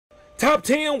Top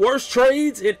 10 worst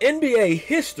trades in NBA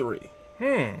history.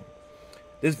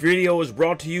 This video is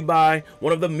brought to you by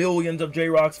one of the millions of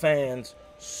J-Rocc's fans,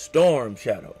 Storm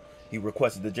Shadow. He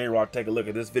requested that J-Rocc take a look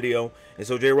at this video, and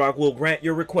so J-Rocc will grant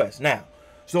your request. Now,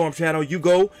 Storm Shadow, you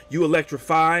go, you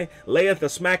electrify, layeth or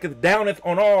smacketh, downeth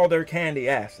on all their candy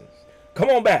asses. Come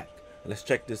on back. Let's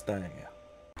check this thing out.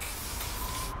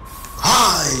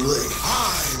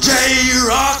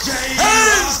 J-Rocc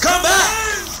has come back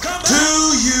to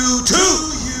you too.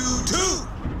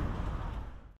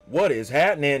 What is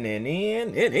happening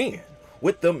in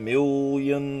with the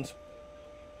millions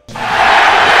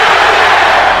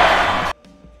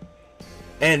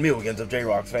and millions of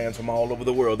J-Rocc's fans from all over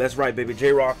the world? That's right, baby.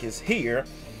 J-Rocc is here,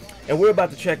 and we're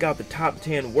about to check out the top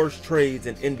 10 worst trades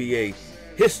in NBA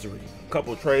history. A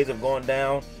couple of trades have gone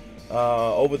down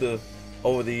over the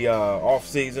off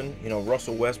season. You know,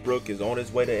 Russell Westbrook is on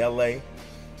his way to LA.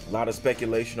 A lot of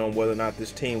speculation on whether or not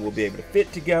this team will be able to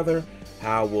fit together.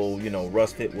 How will,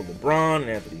 Russ fit with LeBron and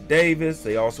Anthony Davis?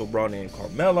 They also brought in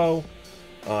Carmelo.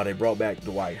 They brought back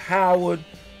Dwight Howard.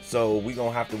 So we're going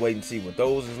to have to wait and see what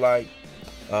those is like.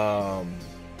 And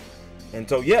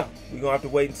so, yeah, we're going to have to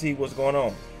wait and see what's going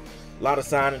on. A lot of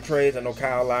signing trades. I know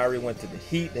Kyle Lowry went to the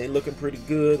Heat. They looking pretty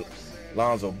good.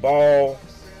 Lonzo Ball,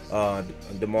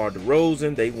 DeMar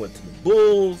DeRozan, they went to the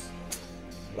Bulls.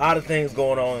 A lot of things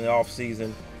going on in the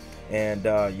offseason. And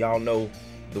y'all know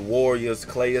the Warriors,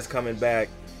 Clay is coming back.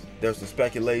 There's some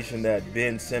speculation that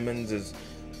Ben Simmons is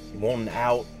wanting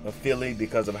out of Philly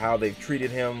because of how they've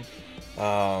treated him,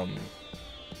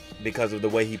 because of the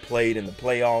way he played in the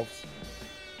playoffs.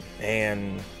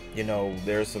 And,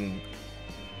 there's some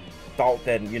thought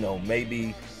that,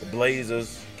 maybe the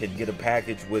Blazers could get a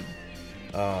package with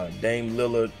Dame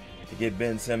Lillard to get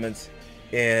Ben Simmons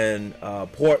in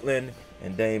Portland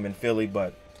and Dame in Philly,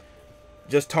 but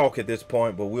just talk at this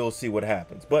point, but we'll see what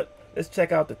happens. But let's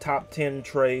check out the top 10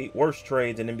 worst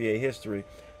trades in NBA history.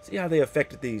 See how they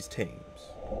affected these teams.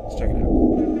 Let's check it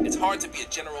out. It's hard to be a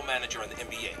general manager in the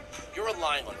NBA. You're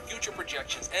relying on future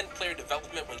projections and player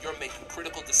development when you're making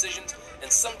critical decisions,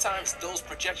 and sometimes those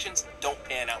projections don't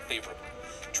pan out favorably.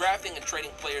 Drafting and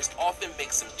trading players often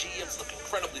makes some GMs look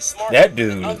incredibly smart, that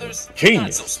dude, and others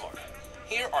genius. Not so smart.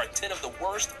 Here are 10 of the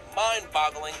worst,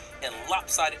 mind-boggling, and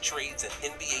lopsided trades in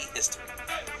NBA history.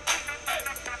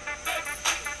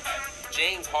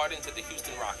 James Harden to the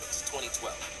Houston Rockets,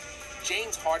 2012.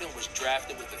 James Harden was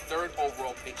drafted with the 3rd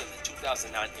overall pick in the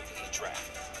 2009 NBA draft.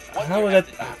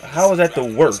 How was that the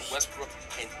worst? Westbrook,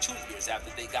 and 2 years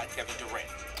after they got Kevin Durant.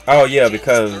 Oh yeah, James'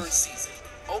 because 3rd season,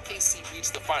 OKC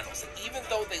reached the finals, and even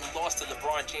though they lost to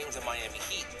LeBron James and Miami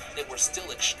Heat, they were still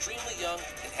extremely young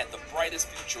and had the brightest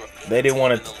future of any they didn't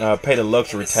want to pay the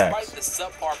luxury tax. I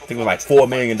think it was like $4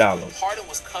 million. Harden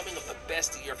was coming of the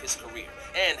best year of his career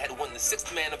and had won the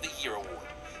 6th Man of the Year award.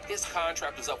 His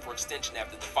contract was up for extension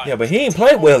after the finals. Yeah, but he ain't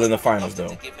played well in the finals though.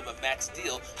 To give him a max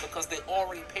deal because they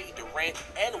already paid Durant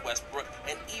and Westbrook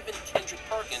and even Kendrick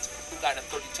Perkins, who got a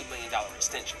 $32 million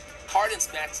extension.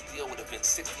 Harden's max deal would have been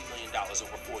 $60 million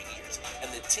over 4 years, and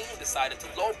the team decided to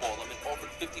lowball him and offered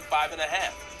 $55.5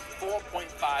 million,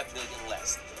 $4.5 million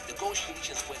less.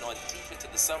 Negotiations went on deep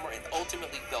into the summer and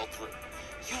ultimately fell through.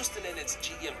 Houston and its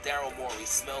GM Daryl Morey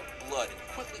smelled blood and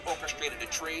quickly orchestrated a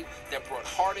trade that brought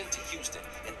Harden to Houston,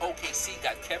 and OKC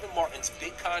got Kevin Martin's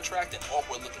big contract and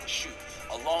awkward-looking shoe,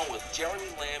 along with Jeremy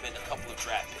Lamb and a couple of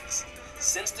draft picks.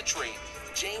 Since the trade,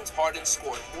 James Harden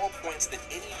scored more points than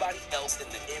anybody else in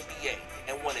the NBA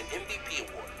and won an MVP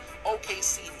award.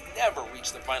 OKC never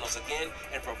reached the finals again,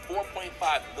 and for $4.5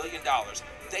 million,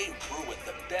 they ruined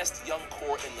the best young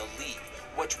core in the league,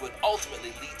 which would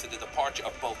ultimately lead to the departure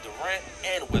of both Durant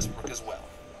and Westbrook as well.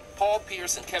 Paul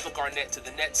Pierce and Kevin Garnett to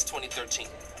the Nets, 2013.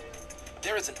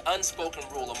 There is an unspoken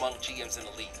rule among GMs in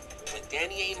the league. When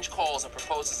Danny Ainge calls and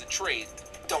proposes a trade,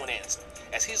 don't answer,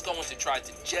 as he's going to try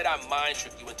to Jedi mind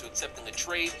trick you into accepting a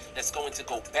trade that's going to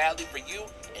go badly for you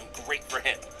and great for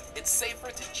him. It's safer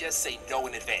to just say no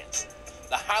in advance.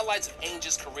 The highlights of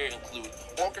Ainge's career include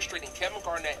orchestrating Kevin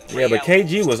Garnett and Ray but Allen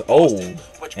KG was old,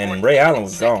 and Ray Allen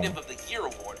was gone. Of the Year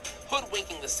award,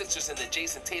 hoodwinking the Sixers in the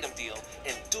Jason Tatum deal,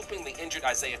 and duping the injured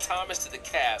Isaiah Thomas to the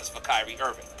Cavs for Kyrie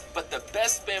Irving. But the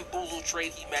best bamboozle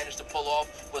trade he managed to pull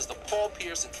off was the Paul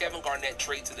Pierce and Kevin Garnett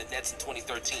trade to the Nets in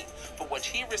 2013, for which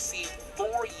he received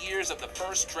 4 years of the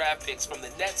first draft picks from the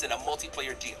Nets in a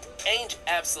multiplayer deal. Ainge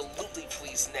absolutely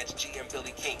fleeced Nets GM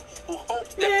Billy King, who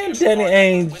hoped that Pierce Danny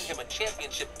Ainge would win him a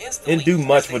championship instantly. didn't do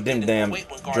much with them damn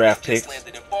draft picks.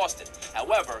 Landed in Boston.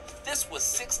 However, this was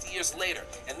 6 years later,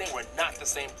 and they were not the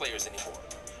same players anymore.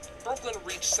 Brooklyn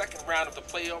reached second round of the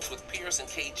playoffs with Pierce and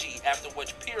KG, after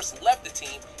which Pierce left the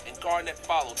team and Garnett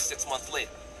followed 6 months later.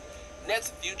 Nets'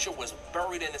 future was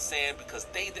buried in the sand because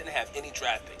they didn't have any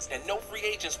draft picks, and no free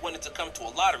agents wanted to come to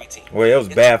a lottery team. Well, it was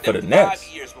bad for the took them Nets.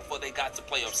 5 years before they got to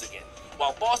playoffs again,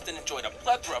 while Boston enjoyed a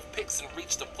plethora of picks and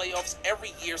reached the playoffs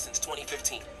every year since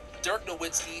 2015. Dirk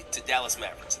Nowitzki to Dallas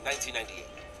Mavericks, 1998.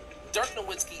 Dirk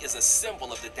Nowitzki is a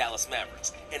symbol of the Dallas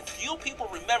Mavericks, and few people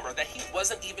remember that he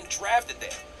wasn't even drafted there.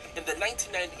 In the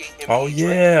 1998 NBA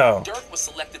draft, Dirk was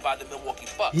selected by the Milwaukee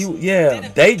Bucks.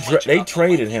 They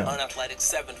traded him. Unathletic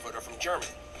 7-footer from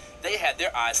Germany. They had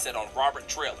their eyes set on Robert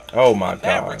Traylor. Oh my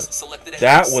God,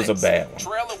 that was a bad one.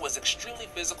 Traylor was extremely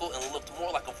physical and looked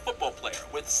more like a football player,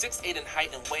 with 6'8" in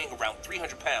height and weighing around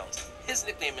 300 pounds. His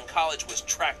nickname in college was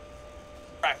Tractor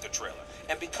Traylor.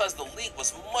 And because the league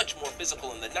was much more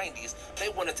physical in the 90s, they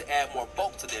wanted to add more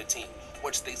bulk to their team,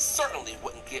 which they certainly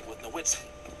wouldn't get with Nowitzki.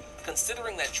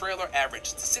 Considering that Traylor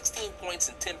averaged 16 points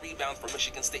and 10 rebounds for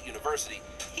Michigan State University,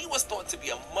 he was thought to be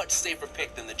a much safer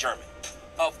pick than the German.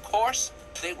 Of course,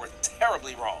 they were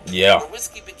terribly wrong. Yeah.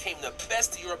 Nowitzki became the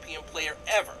best European player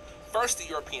ever, first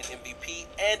European MVP,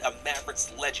 and a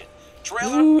Mavericks legend.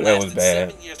 Traylor lasted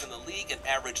 7 years in the league and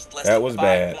averaged less than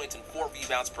 5 points and 4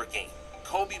 rebounds per game.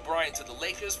 Kobe Bryant to the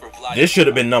Lakers for Vlade. This should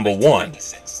have been number 1.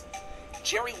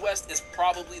 Jerry West is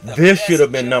probably the This best should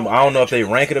have been number. I don't know if they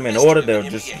ranked him in order. They're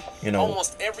just, you know.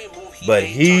 Almost every move but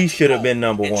he should have been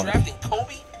number 1. Drafting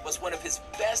Kobe was one of his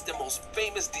best and most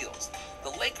famous deals.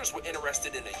 The Lakers were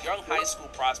interested in a young high school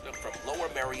prospect from Lower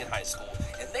Merion High School,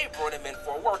 and they brought him in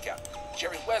for a workout.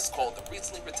 Jerry West called the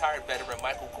recently retired veteran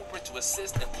Michael Cooper to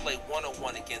assist and play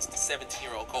one-on-one against the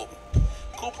 17-year-old Kobe.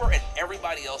 Cooper and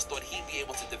everybody else thought he'd be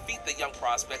able to defeat the young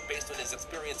prospect based on his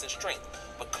experience and strength,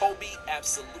 but Kobe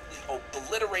absolutely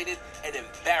obliterated and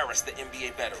embarrassed the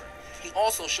NBA veteran. He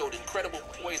also showed incredible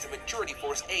poise and maturity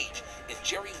for his age, and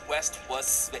Jerry West was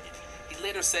smitten. He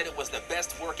later said it was the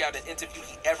best workout and interview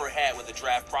he ever had with a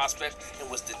draft prospect and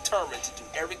was determined to do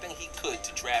everything he could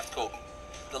to draft Kobe.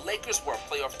 The Lakers were a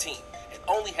playoff team and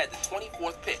only had the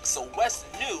 24th pick, so West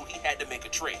knew he had to make a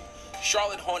trade.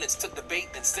 Charlotte Hornets took the bait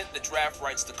and sent the draft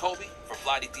rights to Kobe for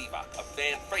Vlade Divac, a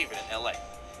fan favorite in LA.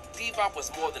 Divac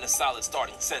was more than a solid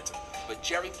starting center, but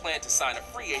Jerry planned to sign a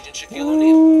free agent, Shaquille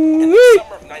O'Neal. In the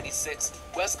summer of '96,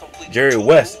 West completed Jerry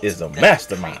West is a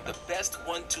mastermind. The best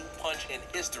 1-2 punch in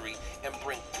history and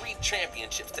bring 3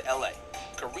 championships to LA.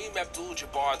 Kareem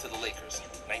Abdul-Jabbar to the Lakers,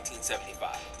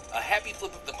 1975. A happy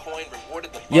flip of the coin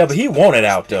rewarded the Bucks. Yeah, but he wanted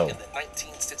out though. In the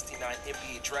 1969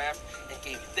 NBA draft and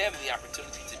gave them the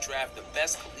opportunity to draft the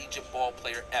best collegiate ball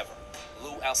player ever,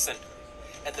 Lou Alcindor.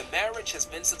 And the marriage has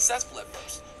been successful at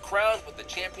first, crowned with the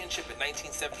championship in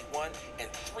 1971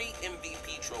 and 3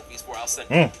 MVP trophies for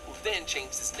Alcindor, who then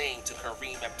changed his name to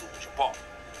Kareem Abdul-Jabbar.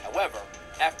 However,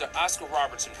 after Oscar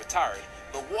Robertson retired,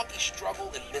 Milwaukee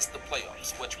struggled and missed the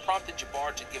playoffs, which prompted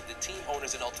Jabbar to give the team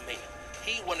owners an ultimatum.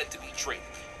 He wanted to be traded.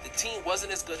 The team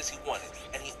wasn't as good as he wanted,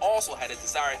 and he also had a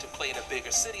desire to play in a bigger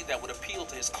city that would appeal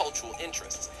to his cultural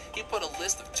interests. He put a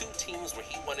list of 2 teams where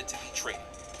he wanted to be traded.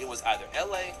 It was either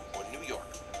LA or New York.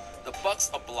 The Bucks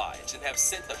obliged and have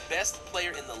sent the best player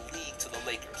in the league to the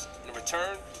Lakers. In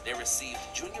return, they received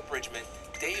Junior Bridgman,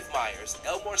 Dave Myers,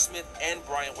 Elmore Smith, and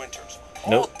Brian Winters.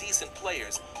 All decent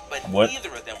players, but neither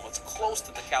of them was close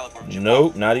to the caliber of Jabbar.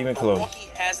 Nope, not even close. Milwaukee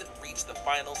hasn't reached the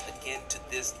finals again to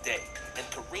this day. And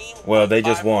Kareem well, they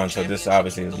just won, so this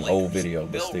obviously is an old video.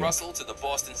 But Bill still. Russell to the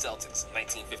Boston Celtics,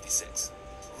 1956.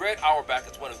 Red Auerbach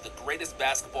is one of the greatest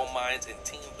basketball minds and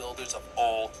team builders of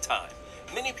all time.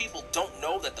 Many people don't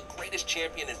know that the greatest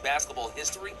champion in basketball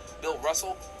history, Bill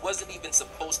Russell, wasn't even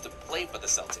supposed to play for the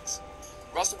Celtics.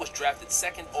 Russell was drafted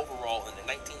 2nd overall in the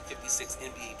 1956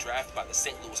 NBA draft by the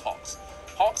St. Louis Hawks.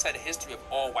 Hawks had a history of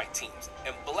all-white teams,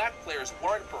 and black players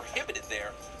weren't prohibited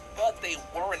there, but they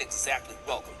weren't exactly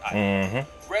welcomed either.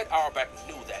 Red Auerbach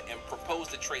knew that and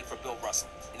proposed a trade for Bill Russell.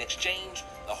 In exchange,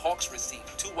 the Hawks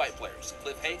received 2 white players,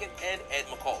 Cliff Hagan and Ed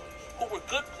McCauley, who were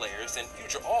good players and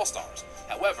future All-Stars.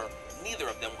 However, neither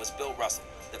of them was Bill Russell,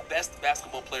 the best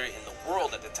basketball player in the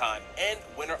world at the time and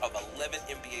winner of 11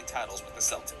 NBA titles with the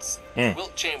Celtics.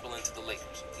 Wilt Chamberlain to the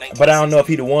Lakers. But I don't know if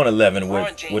he'd have won 11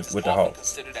 with the Hawks.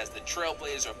 Considered as the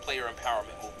trailblazer of player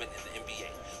empowerment movement in the NBA,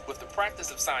 with the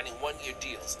practice of signing 1-year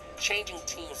deals, changing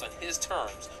teams on his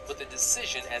terms, with the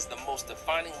decision as the most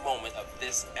defining moment of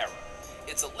this era.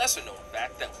 It's a lesser-known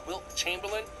fact that Wilt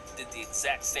Chamberlain did the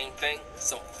exact same thing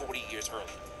some 40 years earlier.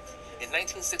 In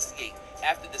 1968,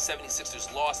 after the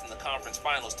 76ers lost in the conference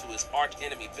finals to his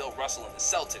arch-enemy Bill Russell and the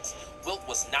Celtics, Wilt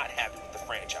was not happy with the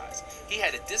franchise. He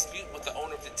had a dispute with the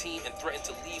owner of the team and threatened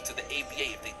to leave to the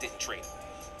ABA if they didn't trade him.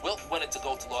 Wilt wanted to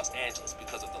go to Los Angeles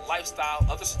because of the lifestyle,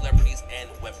 other celebrities, and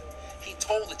women. He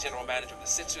told the general manager of the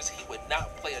Sixers he would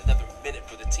not play another minute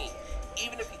for the team,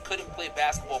 even if he couldn't play play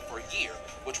basketball for a year,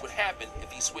 which would happen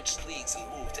if he switched leagues and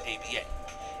moved to ABA.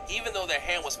 Even though their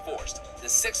hand was forced, the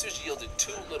Sixers yielded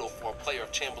too little for a player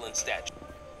of Chamberlain's stature.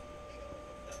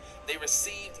 They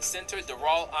received center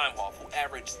Darrell Imhoff, who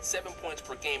averaged 7 points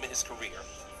per game in his career,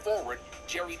 forward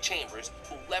Jerry Chambers,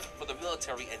 who left for the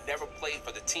military and never played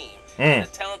for the team, and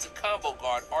the talented combo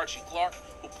guard Archie Clark,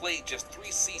 who played just 3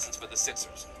 seasons for the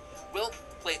Sixers. Wilt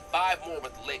played 5 more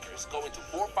with the Lakers, going to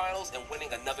 4 finals and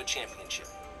winning another championship.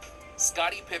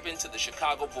 Scottie Pippen to the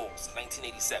Chicago Bulls,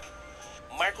 1987.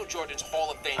 Michael Jordan's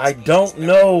Hall of Fame. I don't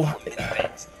know.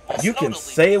 You can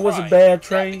say it was a bad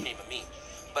trade.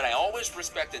 But I always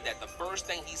respected that the first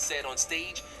thing he said on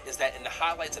stage is that in the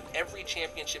highlights of every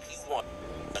championship he won,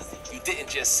 you didn't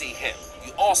just see him,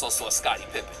 you also saw Scottie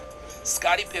Pippen.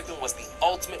 Scottie Pippen was the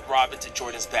ultimate Robin to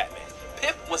Jordan's Batman.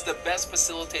 Pip was the best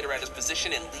facilitator at his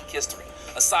position in league history,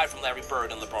 aside from Larry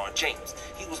Bird and LeBron James.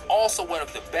 He was also one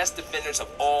of the best defenders of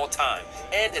all time,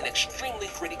 and an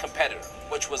extremely gritty competitor,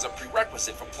 which was a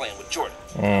prerequisite for playing with Jordan.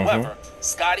 However,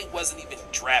 Scottie wasn't even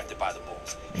drafted by the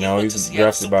Bulls. He went to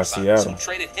Seattle by Seattle, who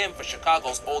traded him for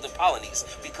Chicago's Olden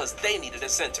Polynice because they needed a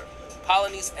center.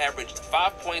 Polynice averaged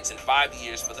 5 points in 5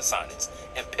 years for the Sonics,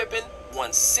 and Pippen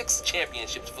won 6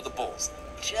 championships for the Bulls,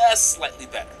 just slightly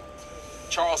better.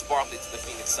 Charles Barkley to the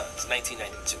Phoenix Suns,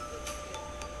 1992.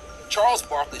 Charles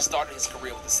Barkley started his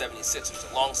career with the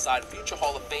 76ers alongside future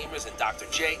Hall of Famers and Dr.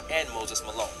 J and Moses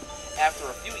Malone. After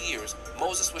a few years,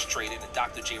 Moses was traded and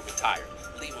Dr. J retired,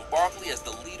 leaving Barkley as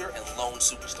the leader and lone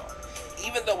superstar.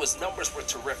 Even though his numbers were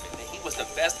terrific and he was the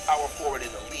best power forward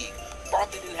in the league,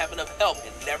 Barkley didn't have enough help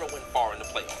and never went far in the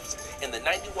playoffs. In the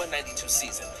 91-92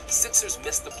 season, Sixers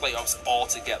missed the playoffs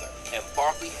altogether, and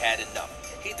Barkley had enough.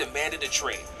 He demanded a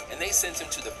trade, and they sent him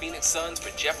to the Phoenix Suns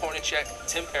for Jeff Hornacek,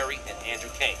 Tim Perry, and Andrew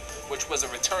Kane, which was a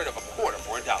return of a quarter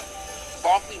for $1.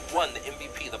 Barkley won the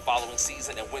MVP the following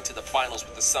season and went to the finals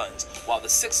with the Suns, while the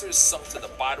Sixers sunk to the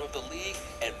bottom of the league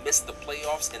and missed the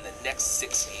playoffs in the next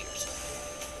 6 years.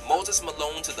 Moses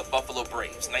Malone to the Buffalo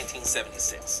Braves,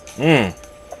 1976.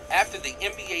 After the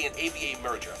NBA and ABA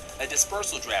merger, a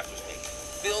dispersal draft was made,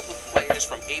 filled with players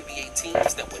from ABA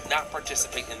teams that would not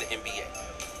participate in the NBA.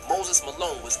 Moses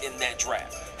Malone was in that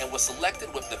draft and was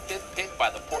selected with the 5th pick by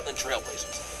the Portland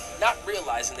Trailblazers, not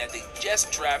realizing that they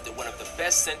just drafted one of the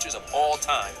best centers of all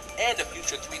time and a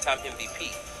future 3-time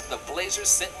MVP. The Blazers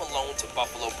sent Malone to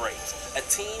Buffalo Braves, a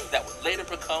team that would later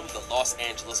become the Los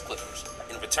Angeles Clippers.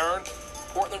 In return,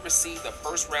 Portland received a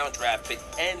first-round draft pick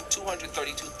and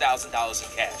 $232,000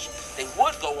 in cash. They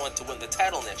would go on to win the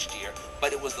title next year,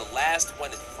 but it was the last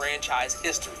one in franchise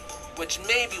history, which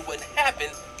maybe wouldn't happen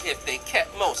if they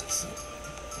kept Moses.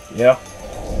 Yeah.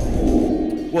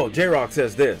 Well, J-Rocc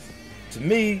says this. To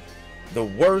me, the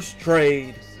worst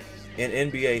trade in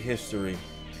NBA history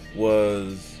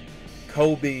was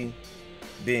Kobe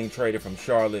being traded from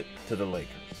Charlotte to the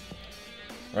Lakers.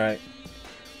 Right?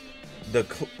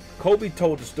 Kobe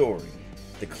told the story.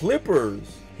 The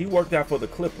Clippers, he worked out for the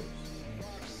Clippers.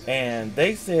 And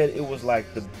they said it was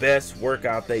like the best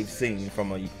workout they've seen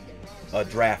from a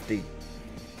draftee.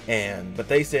 But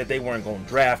they said they weren't going to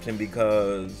draft him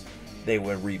because they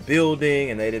were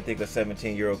rebuilding and they didn't think a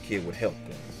 17-year-old kid would help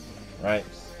them. Right?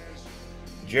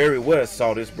 Jerry West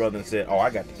saw this brother and said, oh,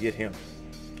 I got to get him.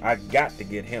 I got to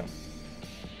get him.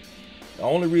 The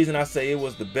only reason I say it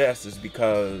was the best is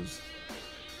because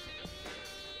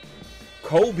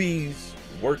Kobe's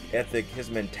work ethic, his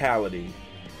mentality,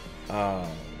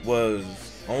 was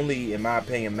only, in my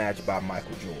opinion, matched by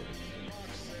Michael Jordan.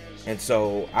 And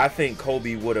so I think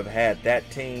Kobe would have had that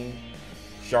team,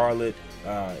 Charlotte,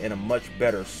 in a much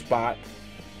better spot.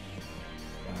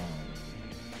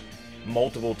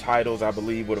 Multiple titles, I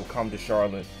believe, would have come to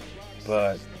Charlotte,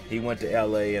 but he went to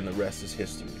LA and the rest is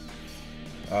history.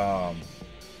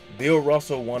 Bill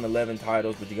Russell won 11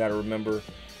 titles, but you got to remember,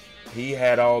 he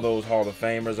had all those Hall of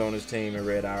Famers on his team and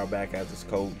Red Auerbach as his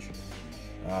coach.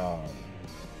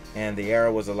 And the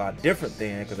era was a lot different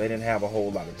then because they didn't have a whole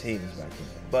lot of teams back then.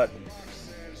 But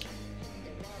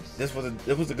this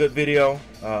was a good video.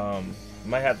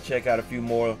 Might have to check out a few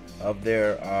more of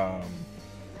their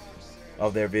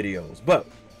videos. But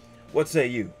what say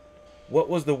you? What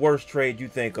was the worst trade you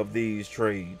think of these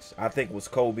trades? I think it was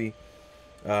Kobe.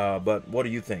 But what do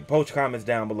you think? Post your comments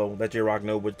down below. Let J-Rocc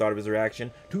know what you thought of his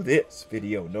reaction to this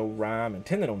video. No rhyme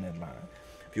intended on that line.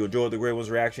 If you enjoyed the Great One's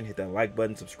reaction, hit that like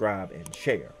button, subscribe, and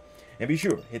share. And be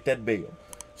sure, hit that bell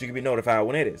so you can be notified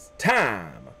when it is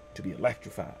time to be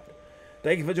electrified.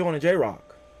 Thank you for joining J-Rocc.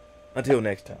 Until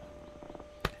next time.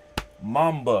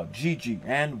 Mamba, Gigi,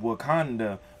 and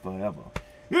Wakanda forever.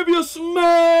 If you smell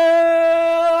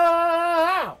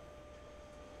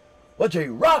what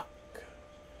J-Rocc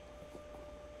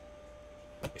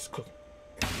It's cooking.